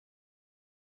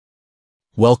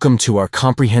Welcome to our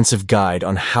comprehensive guide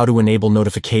on how to enable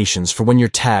notifications for when you're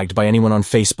tagged by anyone on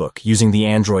Facebook using the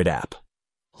Android app.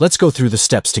 Let's go through the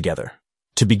steps together.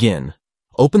 To begin,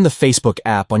 open the Facebook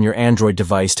app on your Android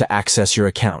device to access your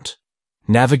account.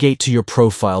 Navigate to your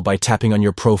profile by tapping on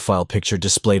your profile picture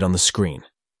displayed on the screen.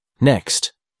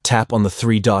 Next, tap on the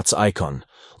three dots icon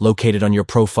located on your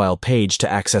profile page to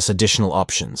access additional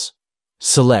options.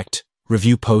 Select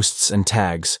Review Posts and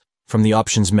Tags from the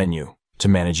Options menu to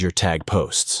manage your tag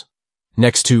posts.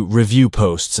 Next to Review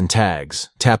Posts and Tags,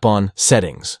 tap on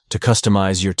Settings to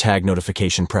customize your tag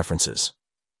notification preferences.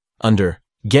 Under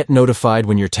Get Notified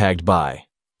when you're tagged by,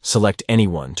 select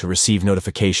Anyone to receive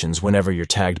notifications whenever you're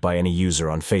tagged by any user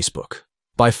on Facebook.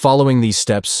 By following these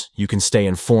steps, you can stay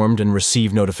informed and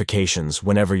receive notifications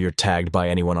whenever you're tagged by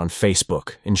anyone on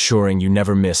Facebook, ensuring you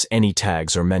never miss any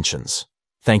tags or mentions.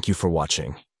 Thank you for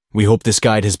watching. We hope this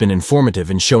guide has been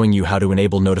informative in showing you how to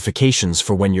enable notifications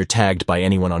for when you're tagged by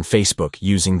anyone on Facebook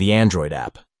using the Android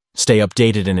app. Stay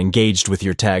updated and engaged with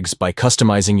your tags by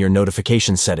customizing your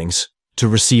notification settings to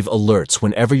receive alerts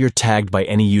whenever you're tagged by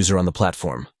any user on the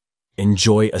platform.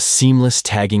 Enjoy a seamless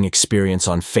tagging experience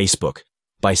on Facebook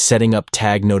by setting up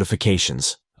tag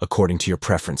notifications according to your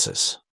preferences.